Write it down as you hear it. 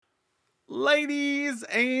Ladies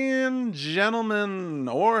and gentlemen,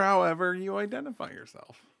 or however you identify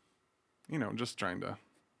yourself. You know, just trying to...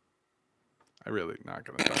 I'm really not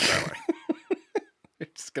going to talk that way. You're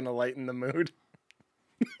just going to lighten the mood.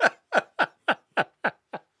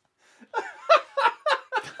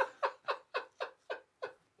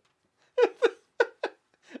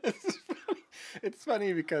 It's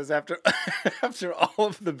funny because after all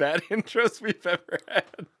of the bad intros we've ever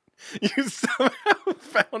had, you somehow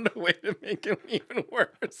found a way to make it even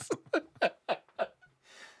worse.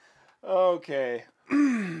 Okay.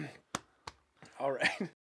 All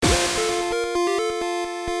right.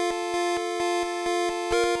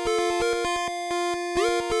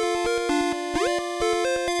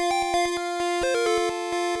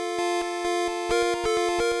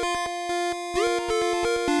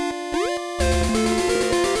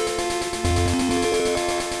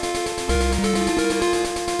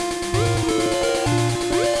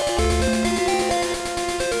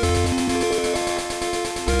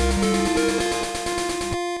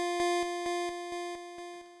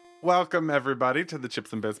 Welcome, everybody, to the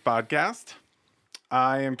Chips and Bits podcast.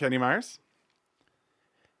 I am Kenny Myers.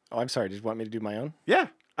 Oh, I'm sorry. Did you want me to do my own? Yeah.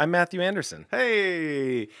 I'm Matthew Anderson.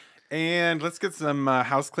 Hey. And let's get some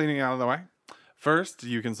house cleaning out of the way. First,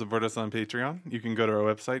 you can support us on Patreon. You can go to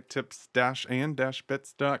our website,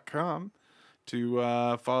 tips-and-bits.com, to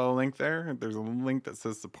follow a link there. There's a link that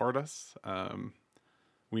says support us.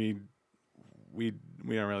 We don't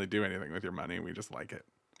really do anything with your money. We just like it.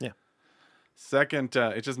 Yeah. Second,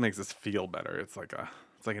 it just makes us feel better. It's like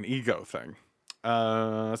an ego thing.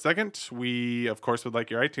 Second, we of course would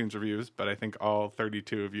like your iTunes reviews, but I think all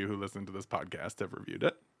 32 of you who listen to this podcast have reviewed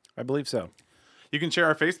it. I believe so. You can share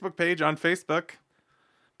our Facebook page on Facebook.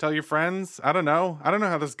 Tell your friends. I don't know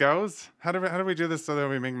how this goes. How do we do this so that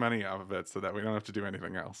we make money off of it, so that we don't have to do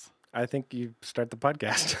anything else? I think you start the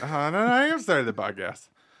podcast. No, I have started the podcast.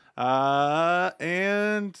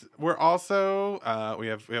 And we're also we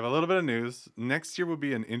have a little bit of news. Next year will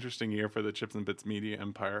be an interesting year for the Chips and Bits media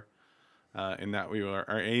empire. In that we are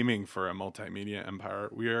aiming for a multimedia empire.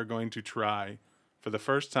 We are going to try for the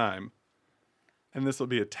first time, and this will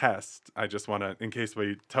be a test. I just want to, in case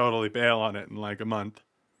we totally bail on it in like a month,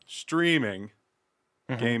 streaming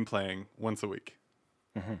game playing once a week,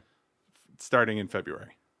 starting in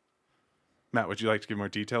February. Matt, would you like to give more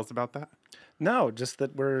details about that? No, just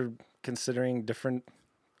that we're considering different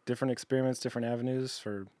experiments, different avenues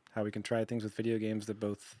for how we can try things with video games that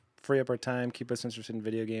both free up our time, keep us interested in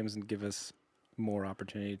video games, and give us more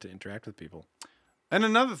opportunity to interact with people. And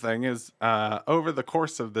another thing is, over the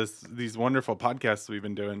course of these wonderful podcasts we've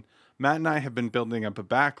been doing, Matt and I have been building up a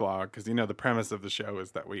backlog because, you know, the premise of the show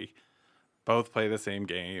is that we both play the same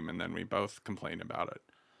game and then we both complain about it.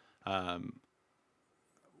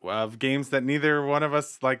 Of games that neither one of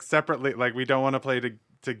us like separately, like we don't want to play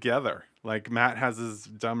together. Like Matt has his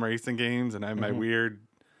dumb racing games and I have my weird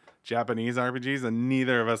Japanese RPGs, and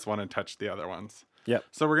neither of us want to touch the other ones. Yep.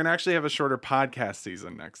 So we're going to actually have a shorter podcast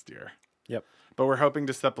season next year. Yep. But we're hoping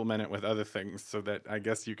to supplement it with other things so that I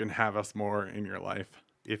guess you can have us more in your life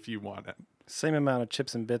if you want it. Same amount of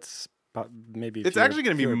Chips and Bits, maybe. It's actually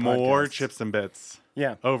going to be more podcasts. Chips and Bits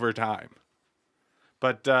Yeah. over time.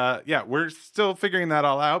 But yeah, we're still figuring that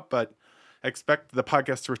all out, but expect the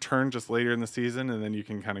podcast to return just later in the season, and then you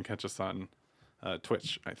can kind of catch us on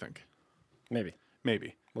Twitch, I think. Maybe.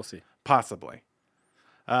 We'll see. Possibly.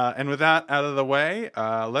 And with that out of the way,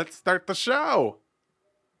 let's start the show.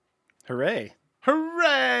 Hooray.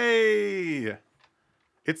 Hooray!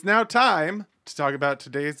 It's now time to talk about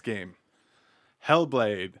today's game.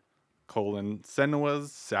 Hellblade,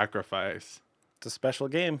 Senua's Sacrifice. It's a special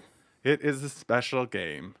game. It is a special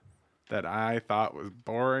game that I thought was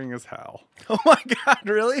boring as hell. Oh my God,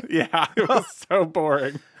 really? Yeah, it was so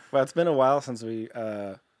boring. Well, it's been a while since we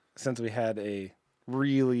had a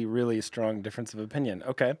really, really strong difference of opinion.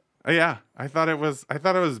 Okay. Yeah, I thought it was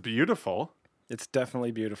beautiful. It's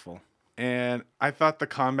definitely beautiful. And I thought the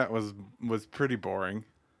combat was pretty boring.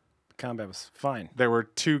 The combat was fine. There were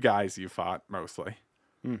two guys you fought mostly.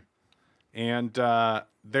 And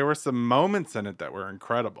there were some moments in it that were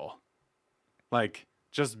incredible. Like,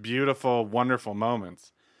 just beautiful, wonderful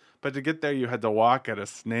moments. But to get there, you had to walk at a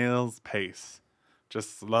snail's pace.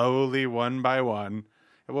 Just slowly, one by one.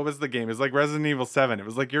 And what was the game? It was like Resident Evil 7. It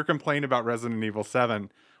was like your complaint about Resident Evil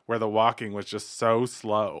 7, where the walking was just so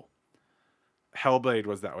slow. Hellblade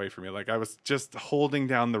was that way for me. Like, I was just holding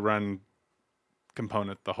down the run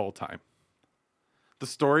component the whole time. The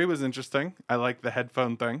story was interesting. I liked the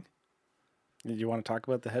headphone thing. You want to talk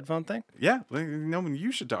about the headphone thing? Yeah,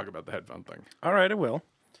 you should talk about the headphone thing. All right, I will.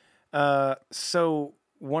 So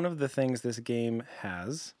one of the things this game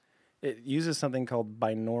has It uses something called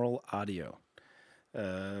binaural audio,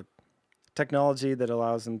 technology that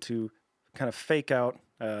allows them to kind of fake out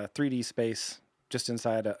 3D space just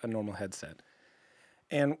inside a normal headset.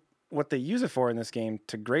 And what they use it for in this game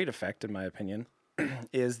to great effect, in my opinion,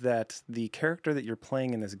 is that the character that you're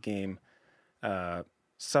playing in this game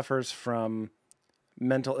suffers from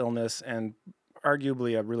mental illness and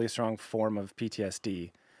arguably a really strong form of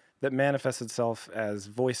PTSD that manifests itself as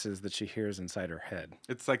voices that she hears inside her head.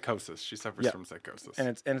 It's psychosis. She suffers from psychosis.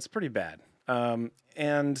 And it's pretty bad.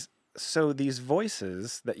 And so these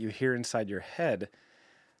voices that you hear inside your head,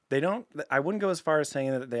 I wouldn't go as far as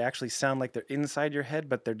saying that they actually sound like they're inside your head,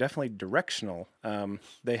 but they're definitely directional.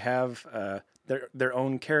 They have their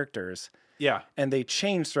own characters. Yeah. And they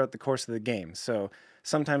change throughout the course of the game. So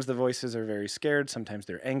sometimes the voices are very scared. Sometimes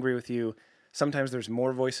they're angry with you. Sometimes there's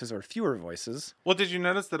more voices or fewer voices. Well, did you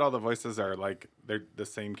notice that all the voices are like they're the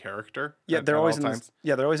same character? Yeah, they're always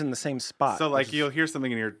they're always in the same spot. So like you'll hear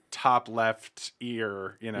something in your top left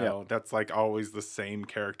ear, that's like always the same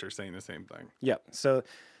character saying the same thing. Yeah. So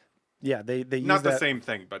yeah, they use not the that, same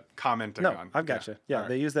thing, but commenting on. I've got you. Yeah,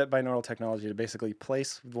 they use that binaural technology to basically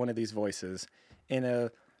place one of these voices in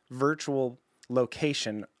a virtual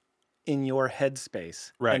location in your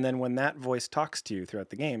headspace. Right. And then when that voice talks to you throughout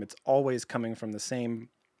the game, it's always coming from the same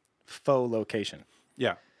faux location.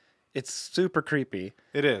 Yeah. It's super creepy.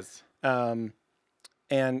 It is. And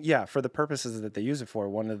yeah, for the purposes that they use it for,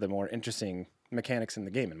 one of the more interesting mechanics in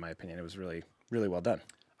the game, in my opinion. It was really, really well done.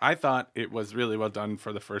 I thought it was really well done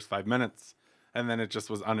for the first 5 minutes, and then it just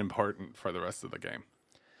was unimportant for the rest of the game.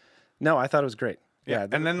 No, I thought it was great. Yeah,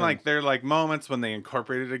 and then like there are like moments when they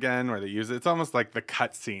incorporate it again, where they use it. It's almost like the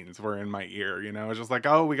cut scenes were in my ear. It's just like,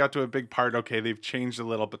 oh, we got to a big part. Okay, they've changed a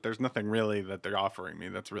little, but there's nothing really that they're offering me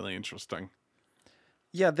that's really interesting.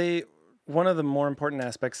 Yeah, one of the more important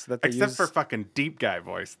aspects that they except for fucking deep guy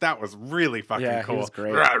voice, that was really fucking cool. He was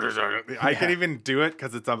great. I can even do it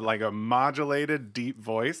because it's like a modulated deep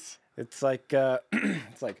voice. It's like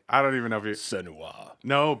it's like I don't even know if you Senua.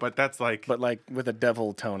 No, but that's like like with a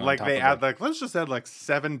devil tone on like top they of add it. like let's just add like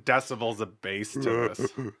 7 decibels of bass to this.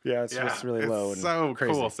 It's just really low and so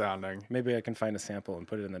crazy. cool sounding. Maybe I can find a sample and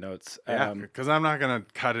put it in the notes. Yeah, because I'm not gonna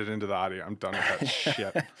cut it into the audio. I'm done with that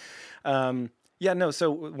shit. Yeah, no. So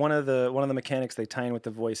one of the mechanics they tie in with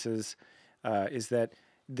the voices is that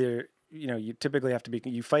they're you typically have to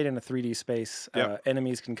you fight in a 3D space. Yep.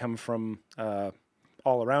 Enemies can come from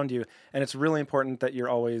all around you, and it's really important that you're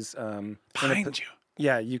always behind you.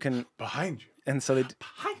 Yeah, you can behind you, and so they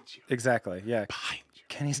behind you exactly. Yeah, behind you.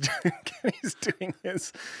 Kenny's doing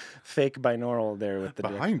his fake binaural there with the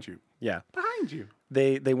behind you. Yeah, behind you.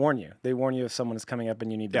 They warn you. They warn you if someone is coming up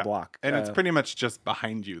and you need to block. And it's pretty much just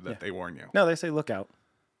behind you that they warn you. No, they say look out.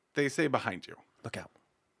 They say behind you. Look out.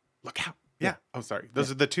 Look out. Yeah. Oh, sorry. Those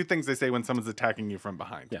are the 2 things they say when someone's attacking you from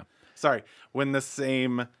behind. Yeah. Sorry. When the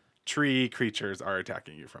same tree creatures are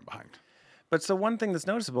attacking you from behind. But so one thing that's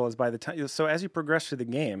noticeable is by the time, so as you progress through the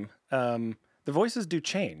game, the voices do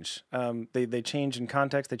change. They change in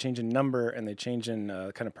context, they change in number, and they change in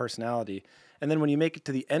kind of personality. And then when you make it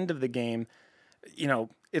to the end of the game,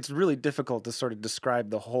 it's really difficult to sort of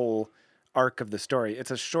describe the whole arc of the story.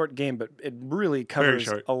 It's a short game, but it really covers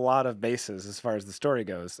a lot of bases as far as the story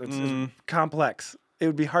goes. It's complex. It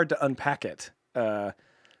would be hard to unpack it.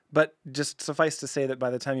 But just suffice to say that by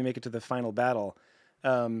the time you make it to the final battle,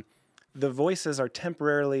 the voices are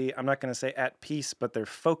temporarily, I'm not going to say at peace, but they're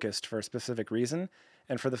focused for a specific reason.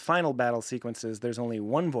 And for the final battle sequences, there's only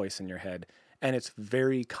one voice in your head, and it's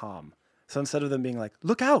very calm. So instead of them being like,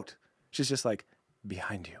 look out, she's just like,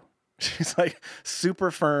 behind you. She's like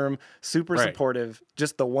super firm, super supportive,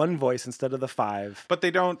 just the one voice instead of the 5. But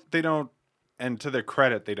they don't, and to their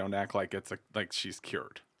credit, they don't act like it's like she's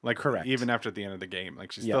cured. Like, correct. Even after the end of the game,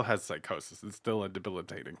 like she still has psychosis. It's still a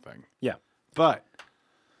debilitating thing. Yeah. But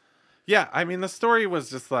yeah, I mean, the story was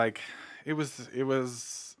just like, it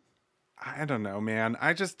was, I don't know, man.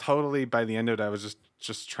 I just totally, by the end of it, I was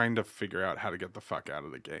just trying to figure out how to get the fuck out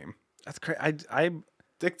of the game. That's crazy.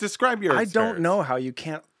 Describe your experience. I don't know how you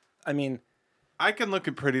can't, I mean, I can look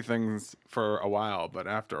at pretty things for a while, but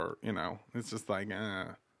after, it's just like,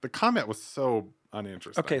 the combat was so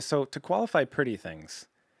uninteresting. Okay, so to qualify pretty things,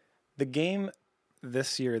 the game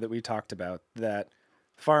this year that we talked about that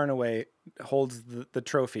far and away holds the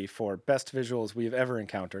trophy for best visuals we've ever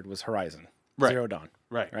encountered was Horizon Zero Dawn.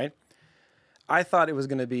 Right? I thought it was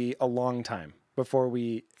going to be a long time before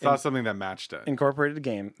we saw something that matched it. Incorporated a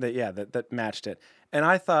game that matched it. And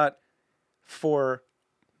I thought for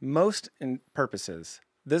most purposes,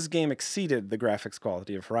 this game exceeded the graphics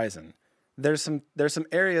quality of Horizon. there's some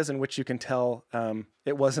areas in which you can tell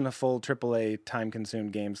it wasn't a full AAA time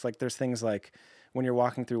consumed games. Like there's things like when you're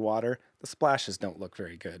walking through water, the splashes don't look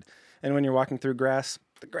very good, and when you're walking through grass,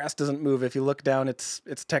 the grass doesn't move. If you look down, it's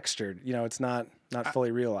textured. You know, it's not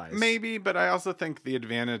fully realized. Maybe, but I also think the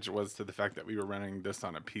advantage was to the fact that we were running this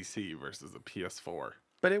on a PC versus a PS4.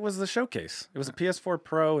 But it was the showcase. It was a PS4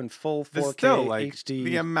 Pro and full 4K Still, like, HD.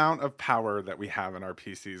 the amount of power that we have in our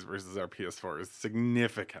PCs versus our PS4 is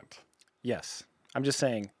significant. Yes. I'm just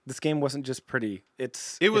saying, this game wasn't just pretty.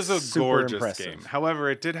 It was a super gorgeous impressive. game.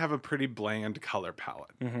 However, it did have a pretty bland color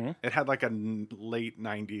palette. Mm-hmm. It had like a late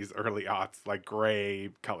 90s, early aughts, like gray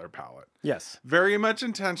color palette. Yes. Very much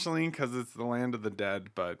intentionally because it's the land of the dead,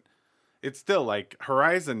 but it's still like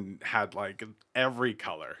Horizon had like every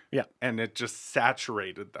color. Yeah. And it just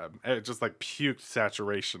saturated them. It just like puked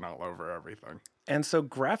saturation all over everything. And so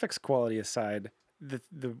graphics quality aside, the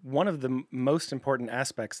one of the most important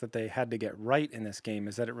aspects that they had to get right in this game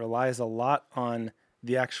is that it relies a lot on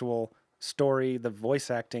the actual story, the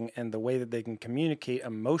voice acting, and the way that they can communicate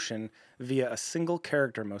emotion via a single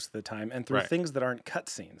character most of the time and through Right. things that aren't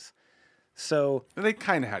cutscenes. So They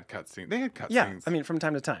kind of had cutscenes. They had cutscenes. yeah, I mean from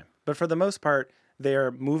time to time. But for the most part, they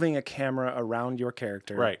are moving a camera around your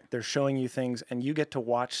character. Right. They're showing you things, and you get to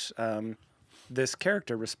watch this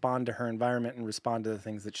character respond to her environment and respond to the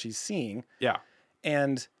things that she's seeing. Yeah.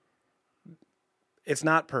 And it's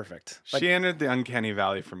not perfect. Like, She entered the uncanny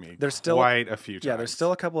valley for me There's still- quite a few times. yeah, there's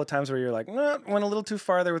still a couple of times where you're like, nah, went a little too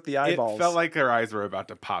far there with the eyeballs. It felt like her eyes were about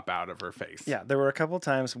to pop out of her face. Yeah, there were a couple of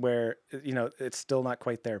times where, you know, it's still not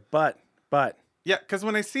quite there. But Yeah, because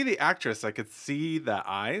when I see the actress, I could see the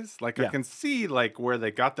eyes. Like, I Yeah. can see, like, where they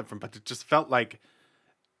got them from. But it just felt like,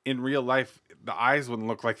 in real life, the eyes wouldn't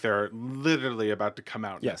look like they're literally about to come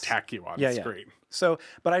out and Yes. attack you on Yeah, the yeah. screen. so,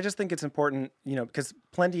 but I just think it's important, you know, because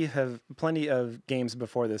plenty of games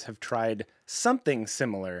before this have tried something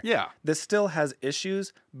similar. Yeah. This still has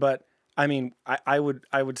issues, but I mean, I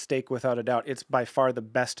would stake without a doubt it's by far the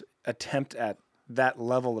best attempt at that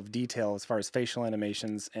level of detail as far as facial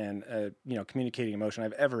animations and you know, communicating emotion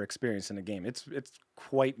I've ever experienced in a game. It's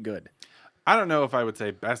quite good. I don't know if I would say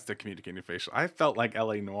best at communicating facial. I felt like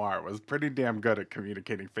L.A. Noire was pretty damn good at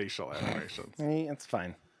communicating facial animations. It's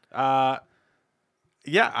fine.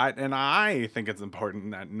 Yeah, I think it's important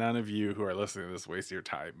that none of you who are listening to this waste your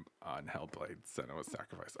time on Hellblade: Senua's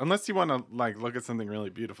Sacrifice, unless you want to like look at something really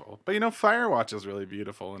beautiful. But you know, Firewatch is really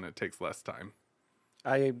beautiful and it takes less time.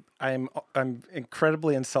 I'm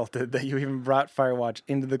incredibly insulted that you even brought Firewatch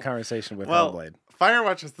into the conversation with Well, Hellblade.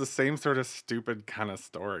 Firewatch is the same sort of stupid kind of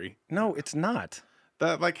story. No, it's not.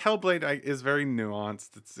 That like Hellblade is very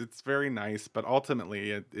nuanced. It's very nice, but ultimately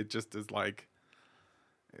it just is like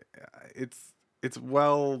it's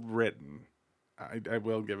well written. I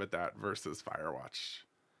will give it that versus Firewatch.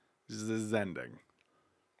 This ending.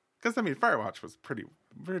 Because I mean Firewatch was pretty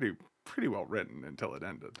well written until it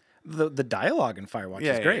ended. The dialogue in Firewatch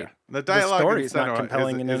is great. Yeah. The dialogue story in is not Senua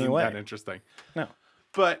compelling in any isn't way. that interesting. No.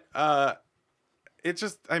 But it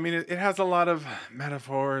just, I mean, it has a lot of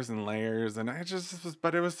metaphors and layers, and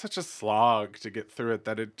but it was such a slog to get through it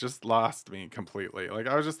that it just lost me completely. Like,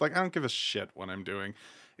 I was just like, I don't give a shit what I'm doing.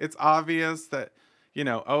 It's obvious that, you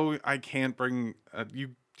know, oh, I can't bring,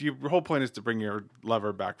 your whole point is to bring your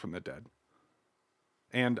lover back from the dead.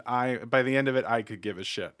 And by the end of it, I could give a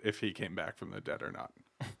shit if he came back from the dead or not.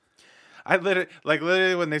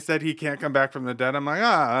 Literally when they said he can't come back from the dead, I'm like,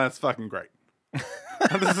 that's fucking great.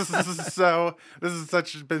 This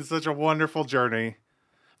has been such a wonderful journey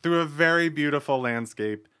through a very beautiful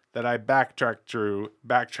landscape that I backtracked through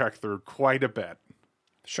quite a bit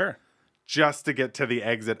Sure. just to get to the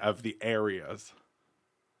exit of the areas.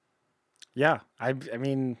 Yeah. I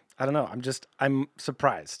mean, I don't know. I'm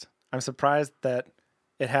surprised. I'm surprised that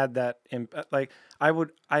it had that I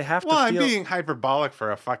have to feel I'm being hyperbolic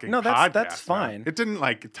for a fucking No, podcast. that's fine. Man. It didn't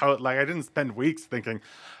I didn't spend weeks thinking,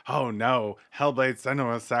 oh no, Hellblade: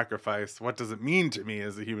 Senua's Sacrifice. What does it mean to me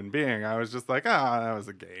as a human being? I was just like, that was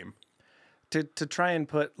a game. to try and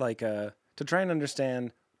put to try and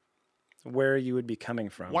understand where you would be coming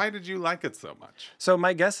from. Why did you like it so much? So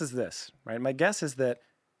my guess is this, right? My guess is that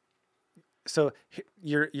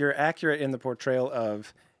you're accurate in the portrayal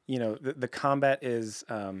of, you know, the combat is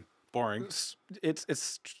Boring.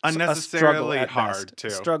 it's Unnecessarily a struggle at hard, best. too.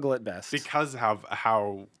 A struggle at best. Because of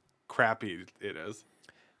how crappy it is.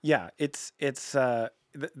 Yeah,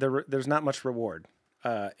 there's not much reward,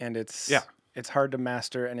 and it's hard to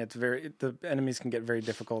master, and the enemies can get very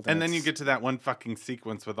difficult. And then you get to that one fucking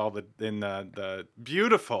sequence with all the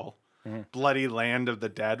beautiful bloody land of the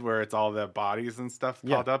dead where it's all the bodies and stuff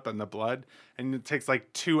piled up and the blood. And it takes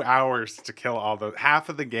like 2 hours to kill half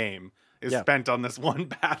of the game is Yeah. spent on this one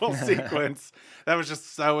battle sequence. That was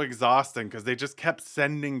just so exhausting because they just kept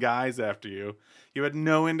sending guys after you. You had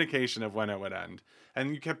no indication of when it would end.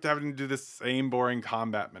 And you kept having to do the same boring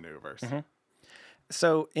combat maneuvers.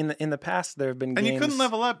 So in the past, there have been And games. you couldn't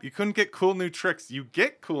level up. You couldn't get cool new tricks. You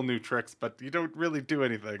get cool new tricks, but you don't really do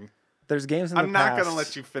anything. There's games in the I'm not past going to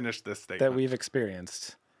let you finish this statement. that we've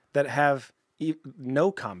experienced that have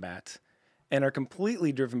no combat and are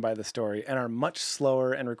completely driven by the story and are much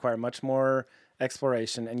slower and require much more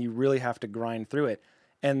exploration, and you really have to grind through it.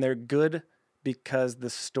 And they're good because the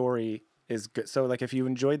story is good. So like if you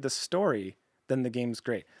enjoyed the story, then the game's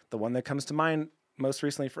great. The one that comes to mind most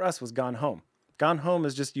recently for us was Gone Home. Gone Home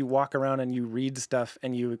is just you walk around and you read stuff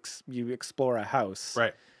and you explore a house.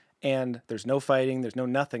 Right. And there's no fighting, there's no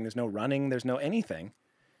nothing, there's no running, there's no anything.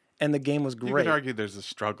 And the game was You great. could argue there's a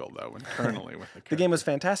struggle, though, internally with the character. The game was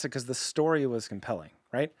fantastic because the story was compelling,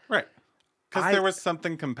 right? Right. Because there was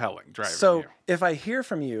something compelling driving So you. if I hear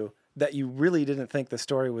from you that you really didn't think the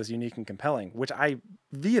story was unique and compelling, which I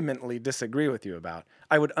vehemently disagree with you about,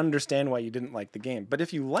 I would understand why you didn't like the game. But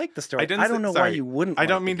if you like the story, I don't know why you wouldn't I like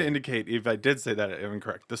don't mean the to game. indicate if I did say that I'm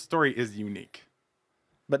incorrect. The story is unique.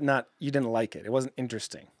 But not, you didn't like it. It wasn't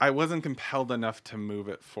interesting. I wasn't compelled enough to move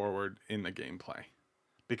it forward in the gameplay.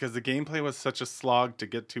 Because the gameplay was such a slog to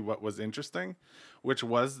get to what was interesting, which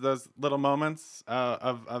was those little moments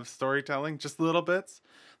of storytelling, just little bits,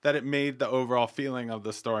 that it made the overall feeling of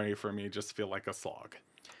the story for me just feel like a slog.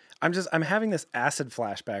 I'm having this acid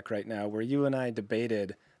flashback right now where you and I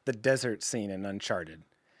debated the desert scene in Uncharted.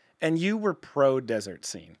 And you were pro desert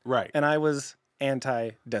scene. Right. And I was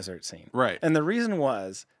anti desert scene. Right. And the reason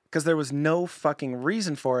was because there was no fucking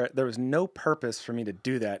reason for it. There was no purpose for me to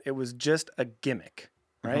do that. It was just a gimmick.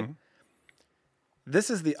 Right? Mm-hmm.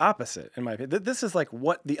 This is the opposite, in my opinion. This is like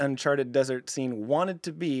what the Uncharted desert scene wanted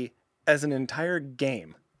to be as an entire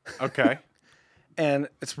game. Okay. And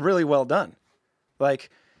it's really well done.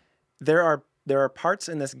 Like, there are parts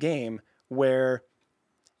in this game where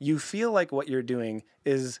you feel like what you're doing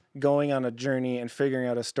is going on a journey and figuring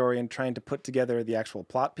out a story and trying to put together the actual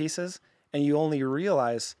plot pieces. And you only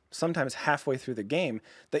realize sometimes halfway through the game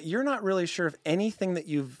that you're not really sure if anything that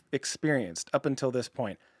you've experienced up until this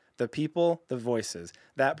point, the people, the voices,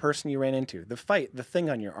 that person you ran into, the fight, the thing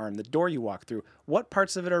on your arm, the door you walk through, what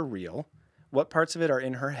parts of it are real? What parts of it are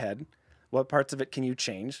in her head? What parts of it can you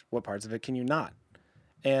change? What parts of it can you not?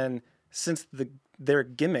 And since their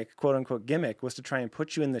gimmick, quote unquote gimmick, was to try and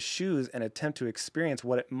put you in the shoes and attempt to experience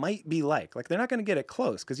what it might be like they're not going to get it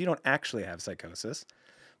close because you don't actually have psychosis.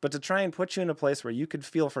 But to try and put you in a place where you could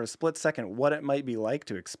feel for a split second what it might be like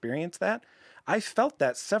to experience that, I felt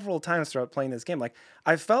that several times throughout playing this game. Like,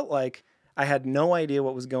 I felt like I had no idea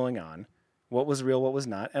what was going on, what was real, what was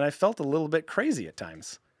not, and I felt a little bit crazy at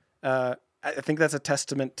times. I think that's a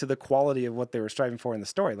testament to the quality of what they were striving for in the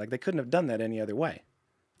story. Like, they couldn't have done that any other way.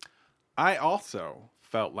 I also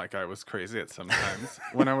felt like I was crazy at some times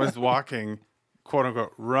when I was walking, quote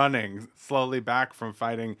unquote, running slowly back from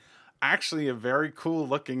fighting actually a very cool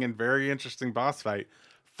looking and very interesting boss fight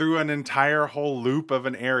through an entire whole loop of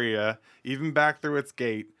an area, even back through its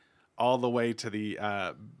gate, all the way to the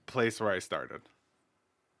place where I started.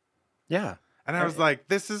 Yeah. And I was like,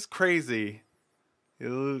 this is crazy.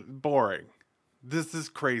 Boring. This is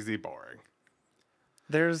crazy boring.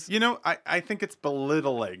 There's... You know, I think it's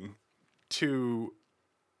belittling to...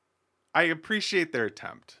 I appreciate their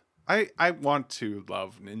attempt. I want to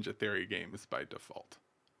love Ninja Theory games by default.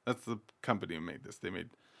 That's the company who made this. They made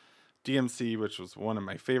DMC, which was one of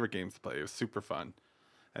my favorite games to play. It was super fun.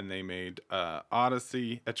 And they made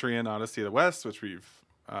Odyssey, Etrian Odyssey of the West, which we've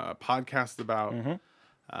podcasted about.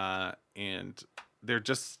 Mm-hmm. And they're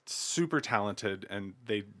just super talented, and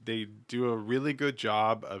they do a really good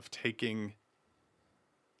job of taking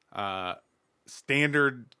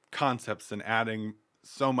standard concepts and adding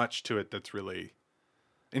so much to it that's really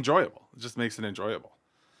enjoyable. It just makes it enjoyable.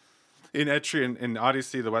 In Etrian, in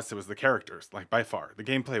Odyssey of the West, it was the characters, like by far. The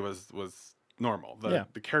gameplay was normal.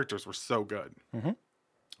 The characters were so good. Mm-hmm.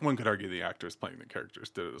 One could argue the actors playing the characters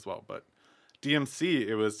did it as well, but DMC,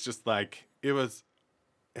 it was just like it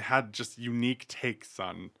had just unique takes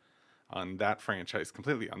on that franchise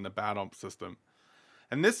completely, on the battle system.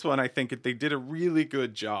 And this one, I think they did a really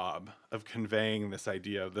good job of conveying this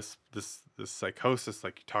idea of this psychosis,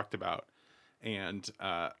 like you talked about, and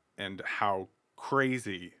how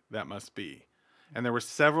crazy that must be. And there were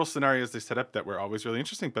several scenarios they set up that were always really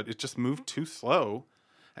interesting, but it just moved too slow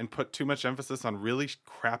and put too much emphasis on really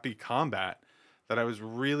crappy combat that I was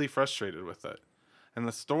really frustrated with it. And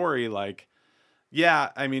the story, like, yeah,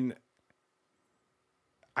 I mean,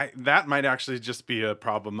 that might actually just be a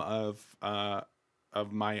problem of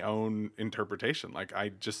of my own interpretation. Like I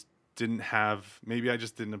just didn't have, maybe I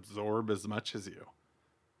just didn't absorb as much as you.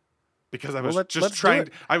 Because I was let's do trying it.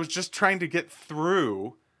 I was just trying to get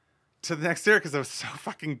through to the next area because I was so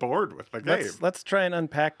fucking bored with the game. Let's try and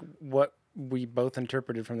unpack what we both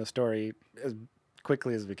interpreted from the story as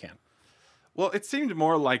quickly as we can. Well, it seemed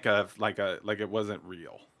more like it wasn't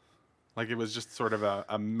real. Like it was just sort of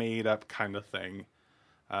a made up kind of thing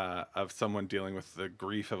of someone dealing with the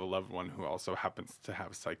grief of a loved one who also happens to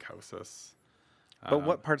have psychosis. But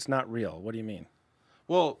what part's not real? What do you mean?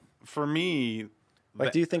 Well, for me,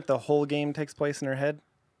 Like, do you think the whole game takes place in her head?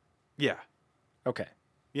 yeah, Okay.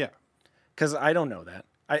 yeah. Because I don't know that.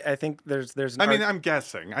 I think there's an I mean, I'm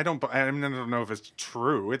guessing. I don't know if it's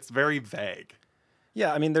true. It's very vague.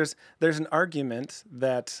 yeah, I mean, there's an argument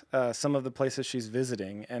that some of the places she's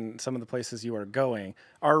visiting and some of the places you are going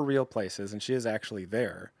are real places, and she is actually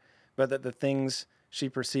there, but that the things she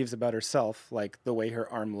perceives about herself, like the way her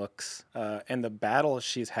arm looks and the battles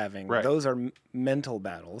she's having, Right. those are mental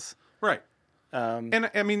battles. Right. And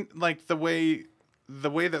I mean, like the way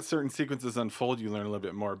that certain sequences unfold, you learn a little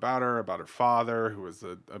bit more about her father, who was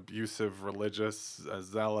an abusive religious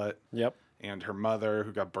zealot. Yep. And her mother,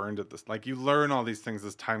 who got burned at this. Like, you learn all these things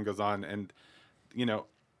as time goes on. And, you know,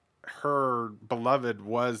 her beloved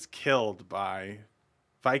was killed by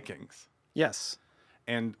Vikings. Yes.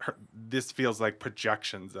 And this feels like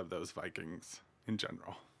projections of those Vikings in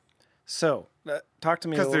general. So, talk to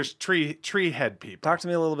me. Because there's tree head people. Talk to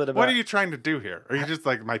me a little bit about. What are you trying to do here? Are you just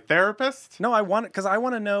like my therapist? No, I want because I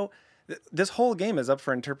want to know. This whole game is up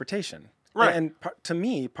for interpretation. Right. And to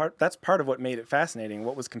me, that's part of what made it fascinating.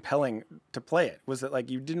 What was compelling to play it was that like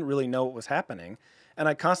you didn't really know what was happening, and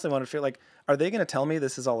I constantly wanted to feel like, are they going to tell me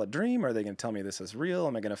this is all a dream? Are they going to tell me this is real?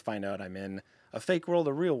 Am I going to find out I'm in a fake world,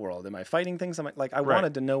 a real world? Am I fighting things? I Right.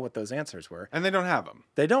 wanted to know what those answers were. And they don't have them.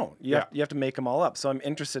 They don't. Yeah. You have to make them all up. So I'm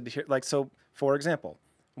interested to hear. Like, so for example,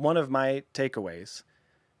 one of my takeaways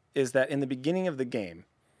is that in the beginning of the game,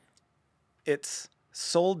 it's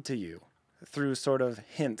sold to you through sort of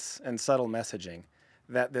hints and subtle messaging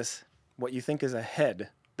that this, what you think is a head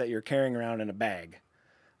that you're carrying around in a bag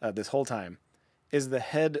this whole time, is the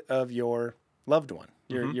head of your loved one,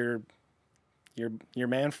 your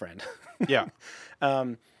man friend. Yeah.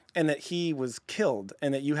 And that he was killed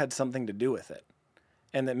and that you had something to do with it.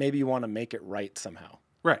 And that maybe you want to make it right somehow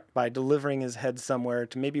Right. by delivering his head somewhere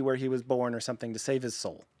to maybe where he was born or something to save his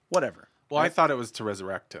soul, whatever. Well, I thought it was to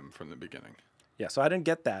resurrect him from the beginning. Yeah, so I didn't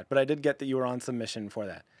get that, but I did get that you were on some mission for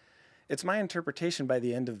that. It's my interpretation by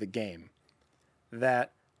the end of the game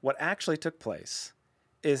that what actually took place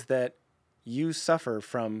is that you suffer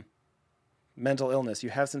from mental illness you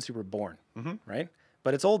have since you were born, right?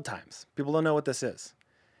 But it's old times. People don't know what this is.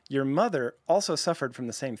 Your mother also suffered from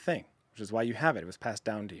the same thing, which is why you have it. It was passed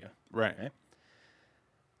down to you. Right. Okay?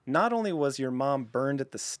 Not only was your mom burned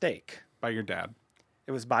at the stake, By your dad.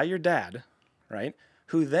 it was by your dad, right?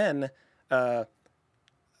 Who then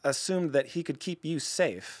assumed that he could keep you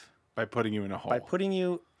safe By putting you in a hole. by putting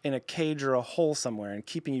you in a cage or a hole somewhere and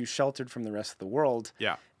keeping you sheltered from the rest of the world.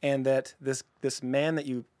 Yeah. And that this man that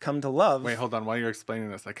you come to love. Wait, hold on. While you're explaining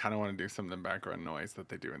this, I kind of want to do some of the background noise that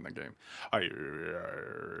they do in the game.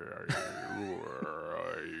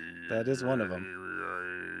 That is one of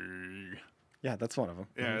them. Yeah, that's one of them.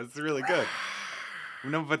 Yeah, it's really good.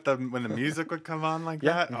 No, but when the music would come on like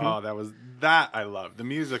Yeah, that, oh, that I love. The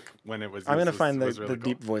music when it was. I'm gonna used find was the really cool.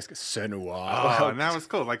 deep voice. Senua. Oh, and that was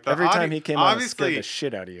cool. Like the Every audio, time he came on, it scared obviously, the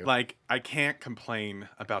shit out of you. like I can't complain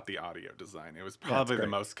about the audio design. It was probably the great.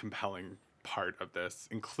 most compelling part of this,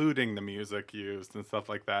 including the music used and stuff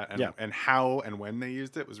like that, and Yeah. and how and when they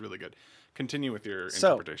used it was really good. Continue with your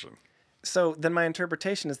So- interpretation. So then my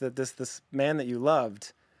interpretation is that this man that you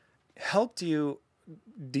loved helped you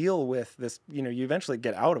deal with this, you eventually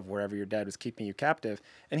get out of wherever your dad was keeping you captive,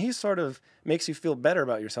 and he sort of makes you feel better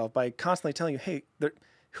about yourself by constantly telling you, hey,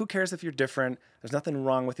 who cares if you're different? There's nothing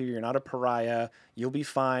wrong with you. You're not a pariah. You'll be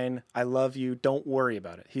fine. I love you. Don't worry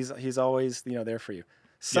about it. He's always, there for you.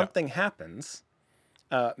 Something happens.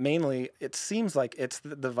 Mainly, it seems like it's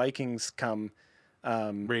the Vikings come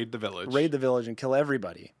Raid the village and kill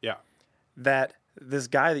everybody. Yeah. That this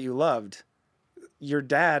guy that you loved, your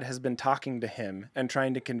dad has been talking to him and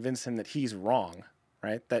trying to convince him that he's wrong,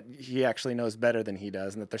 right? That he actually knows better than he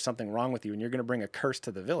does and that there's something wrong with you and you're going to bring a curse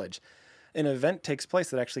to the village. An event takes place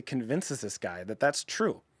that actually convinces this guy that that's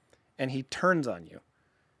true. And he turns on you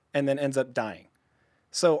and then ends up dying.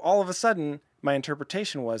 So all of a sudden, my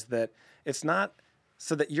interpretation was that it's not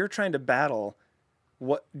so that you're trying to battle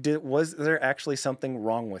was there actually something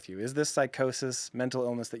wrong with you? Is this psychosis, mental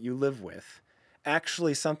illness that you live with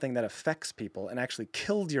actually something that affects people and actually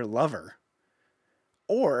killed your lover?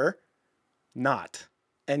 or not.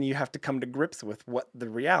 And you have to come to grips with what the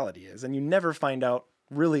reality is. And you never find out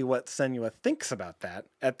really what Senua thinks about that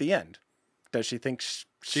at the end. Does she think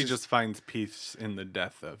She just finds peace in the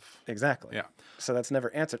death of... Exactly. Yeah. So that's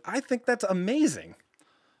never answered. I think that's amazing.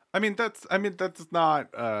 That's not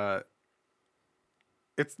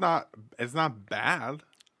it's not bad.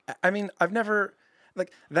 I mean, I've never,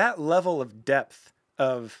 like, that level of depth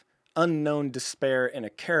of unknown despair in a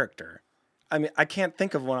character. I mean, I can't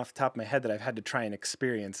think of one off the top of my head that I've had to try and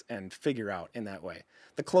experience and figure out in that way.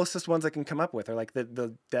 The closest ones I can come up with are like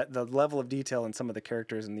the level of detail in some of the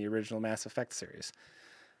characters in the original Mass Effect series.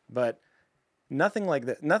 But nothing like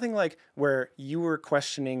that. Nothing like where you were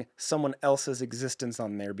questioning someone else's existence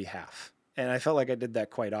on their behalf. And I felt like I did that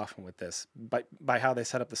quite often with this by how they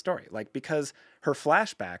set up the story. Like, because her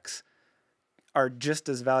flashbacks are just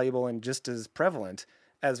as valuable and just as prevalent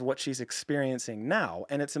as what she's experiencing now.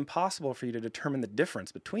 And it's impossible for you to determine the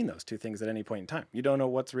difference between those two things at any point in time. You don't know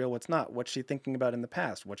what's real, what's not. What's she thinking about in the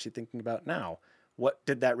past? What's she thinking about now? What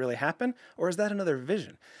did that really happen? Or is that another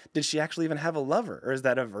vision? Did she actually even have a lover? Or is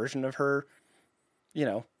that a version of her,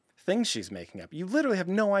 things she's making up? You literally have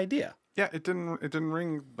no idea. Yeah, it didn't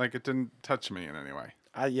ring, like, it didn't touch me in any way.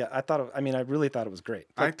 I really thought it was great.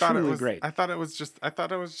 I thought it was great. I thought it was just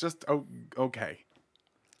okay.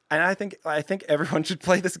 And I think everyone should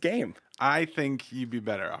play this game. I think you'd be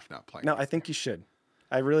better off not playing. No, I think you should.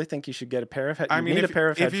 I really think you should get a pair of headphones.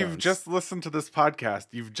 If you've just listened to this podcast,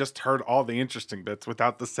 you've just heard all the interesting bits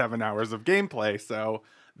without the 7 hours of gameplay. So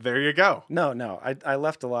there you go. No, I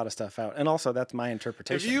left a lot of stuff out. And also, that's my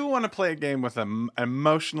interpretation. If you want to play a game with an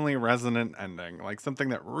emotionally resonant ending, like something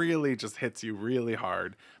that really just hits you really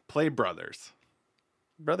hard, play Brothers.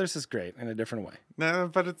 Brothers is great in a different way. No,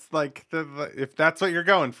 but it's like, if that's what you're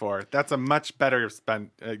going for, that's a much better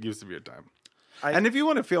use of your time. And if you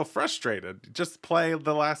want to feel frustrated, just play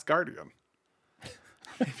The Last Guardian.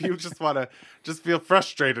 If you just want to just feel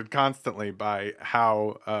frustrated constantly by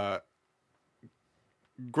how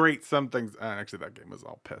great some things... actually, that game was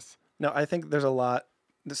all piss. No, I think there's a lot.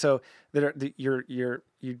 So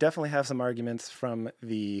you definitely have some arguments from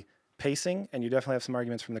the pacing, and you definitely have some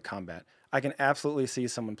arguments from the combat. I can absolutely see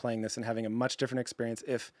someone playing this and having a much different experience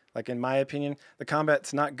if, like, in my opinion, the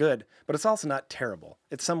combat's not good, but it's also not terrible.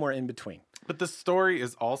 It's somewhere in between. But the story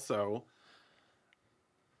is also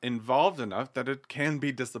involved enough that it can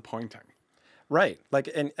be disappointing. Right. Like,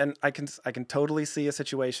 and I can totally see a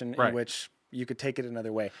situation in which you could take it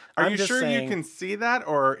another way. Are you sure you can see that,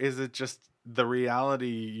 or is it just the reality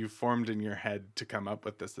you formed in your head to come up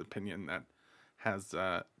with this opinion that has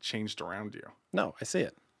changed around you? No, I see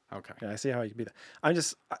it. Okay. Yeah, I see how you could be that. I'm that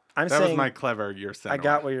saying... That was my clever you're saying. I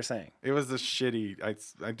got what you're saying. It was a shitty...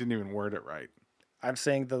 I didn't even word it right. I'm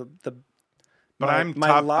saying But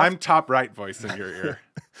I'm top right voice in your ear.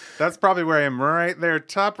 That's probably where I am, right there,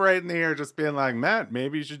 top right in the ear, just being like, Matt,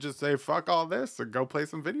 maybe you should just say fuck all this and go play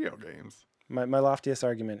some video games. My loftiest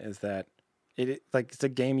argument is that it's a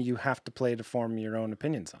game you have to play to form your own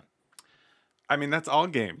opinions on. I mean, that's all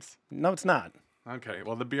games. No, it's not. Okay,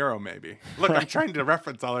 well, The Bureau maybe. Look, I'm trying to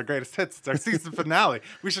reference all our greatest hits. It's our season finale.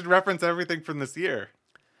 We should reference everything from this year.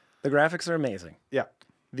 The graphics are amazing. Yeah.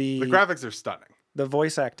 The graphics are stunning. The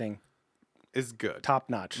voice acting is good. Top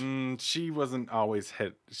notch. She wasn't always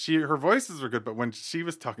hit. Her voices were good, but when she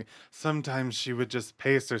was talking, sometimes she would just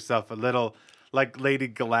pace herself a little like Lady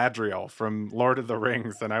Galadriel from Lord of the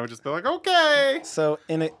Rings, and I would just be like, okay. So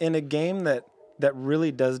in a game that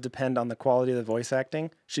really does depend on the quality of the voice acting,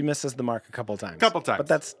 she misses the mark a couple times. But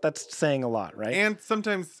that's saying a lot, right? And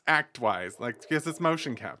sometimes act-wise, like, because it's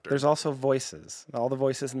motion capture. There's also voices. All the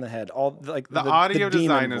voices in the head. All like the audio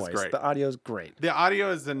design is great. The audio is great. The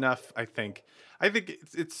audio is enough, I think. I think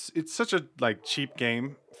it's such a like cheap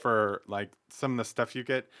game for like some of the stuff you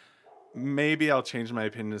get. Maybe I'll change my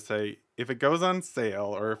opinion to say if it goes on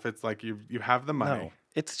sale or if it's like you have the money. No,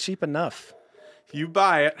 it's cheap enough. You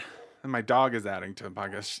buy it. And my dog is adding to the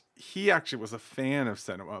podcast. He actually was a fan of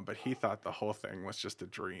Senua, but he thought the whole thing was just a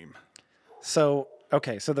dream. So,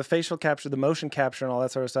 okay. So the facial capture, the motion capture and all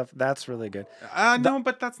that sort of stuff, that's really good. No,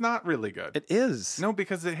 but that's not really good. It is. No,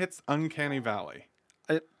 because it hits Uncanny Valley.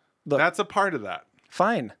 Look, that's a part of that.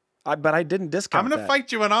 Fine. But I didn't discount that. I'm going to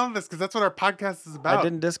fight you on all of this because that's what our podcast is about. I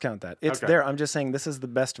didn't discount that. It's there. I'm just saying this is the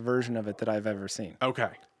best version of it that I've ever seen. Okay.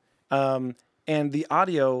 And the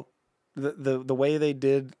audio... The way they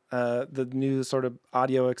did the new sort of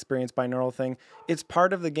audio experience binaural thing, it's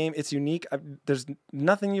part of the game. It's unique. There's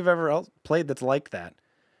nothing you've ever else played that's like that.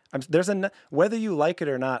 Whether you like it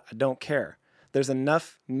or not, I don't care. there's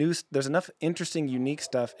enough interesting, unique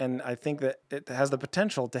stuff, and I think that it has the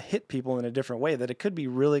potential to hit people in a different way, that it could be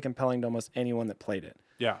really compelling to almost anyone that played it.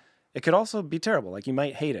 Yeah. It could also be terrible. Like, you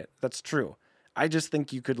might hate it. That's true. I just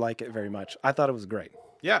think you could like it very much. I thought it was great.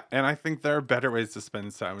 Yeah. And I think there are better ways to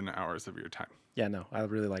spend 7 hours of your time. Yeah, no, I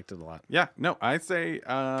really liked it a lot. Yeah. No, I say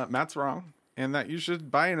Matt's wrong and that you should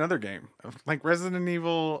buy another game like Resident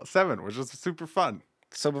Evil 7, which is super fun.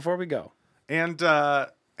 So before we go, And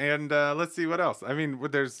let's see what else. I mean,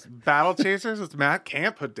 there's Battle Chasers, which Matt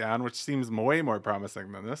can't put down, which seems way more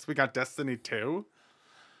promising than this. We got Destiny 2.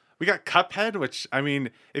 We got Cuphead, which, I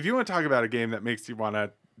mean, if you want to talk about a game that makes you want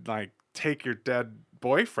to, like, take your dead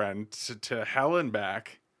boyfriend to hell and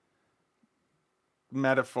back,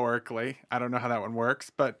 metaphorically, I don't know how that one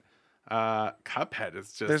works, but Cuphead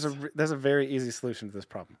is just... There's a very easy solution to this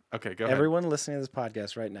problem. Okay, go ahead. Everyone listening to this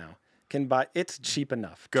podcast right now can buy. It's cheap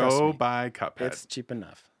enough. Go buy Cuphead. It's cheap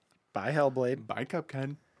enough. Buy Hellblade. Buy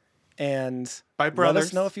Cuphead. And Buy Brothers. let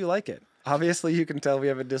us know if you like it. Obviously, you can tell we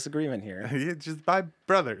have a disagreement here. Yeah, just buy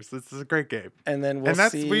Brothers. This is a great game. And then we'll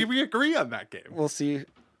see. We agree on that game. We'll see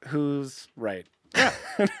who's right. Yeah.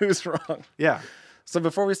 And who's wrong. Yeah. So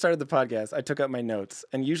before we started the podcast, I took out my notes,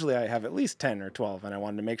 and usually I have at least 10 or 12, and I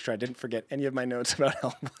wanted to make sure I didn't forget any of my notes about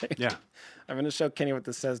Hellblade. Yeah. I'm going to show Kenny what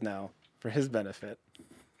this says now for his benefit.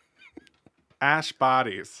 Ash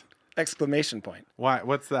Bodies. Exclamation point. Why?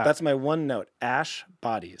 What's that? That's my one note. Ash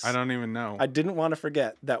Bodies. I don't even know. I didn't want to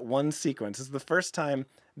forget that one sequence. It's the first time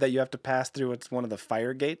that you have to pass through one of the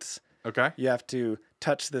fire gates. Okay. You have to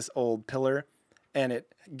touch this old pillar, and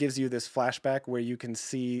it gives you this flashback where you can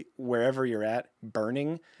see wherever you're at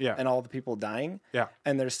burning and all the people dying. Yeah.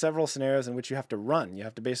 And there's several scenarios in which you have to run. You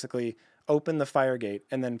have to basically open the fire gate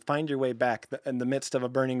and then find your way back in the midst of a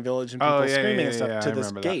burning village and people screaming and stuff to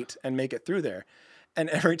this gate and make it through there. And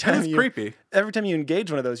every time creepy. Every time you engage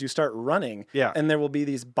one of those, you start running. Yeah. And there will be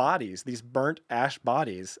these bodies, these burnt ash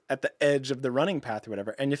bodies at the edge of the running path or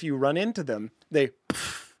whatever. And if you run into them,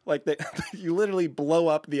 you literally blow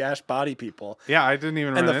up the ash body people. Yeah, I didn't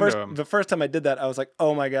even run into them. The first time I did that, I was like,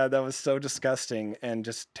 oh my God, that was so disgusting and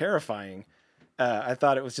just terrifying. I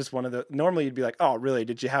thought it was just one of the... Normally you'd be like, oh, really?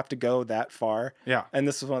 Did you have to go that far? Yeah. And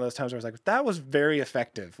this was one of those times where I was like, that was very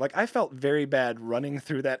effective. Like, I felt very bad running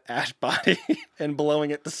through that ash body and blowing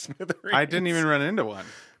it to smithereens. I didn't even run into one.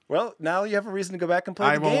 Well, now you have a reason to go back and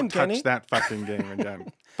play the game, Kenny. I won't touch that fucking game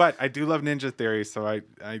again. But I do love Ninja Theory, so I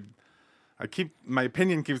keep... My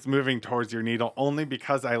opinion keeps moving towards your needle only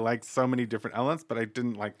because I like so many different elements, but I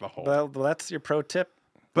didn't like the whole. Well, that's your pro tip.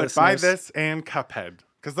 But listeners. buy this and Cuphead.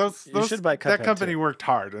 Because those should buy that Cuphead company too. worked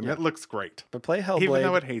hard, and it looks great. But play Hellblade even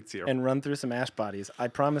though it hates you. and run through some ash bodies. I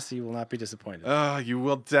promise you will not be disappointed. You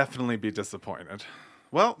will definitely be disappointed.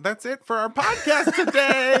 Well, that's it for our podcast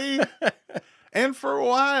today. And for a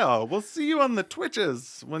while. We'll see you on the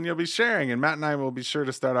Twitches when you'll be sharing. And Matt and I will be sure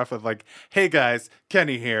to start off with like, hey guys,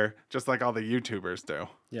 Kenny here. Just like all the YouTubers do.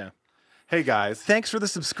 Yeah. Hey guys. Thanks for the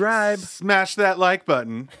subscribe. Smash that like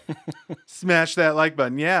button. Smash that like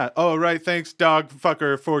button. Yeah. Oh, right. Thanks,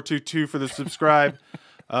 Dogfucker422 for the subscribe.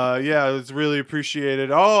 Yeah, it's really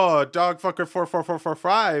appreciated. Oh,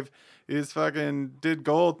 Dogfucker44445 is fucking did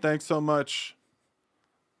gold. Thanks so much.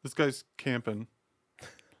 This guy's camping.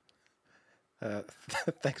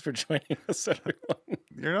 Thanks for joining us, everyone.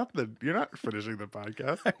 You're not finishing the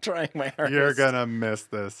podcast. I'm trying my hardest. You're gonna miss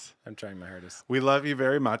this. I'm trying my hardest. We love you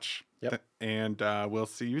very much. Yep. And we'll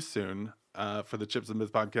see you soon for the Chips and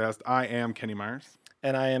Biz podcast. I am Kenny Myers.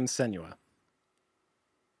 And I am Senua.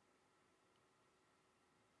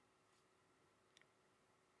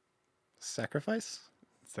 Sacrifice?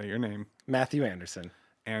 Say your name. Matthew Anderson.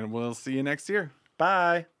 And we'll see you next year.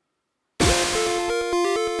 Bye.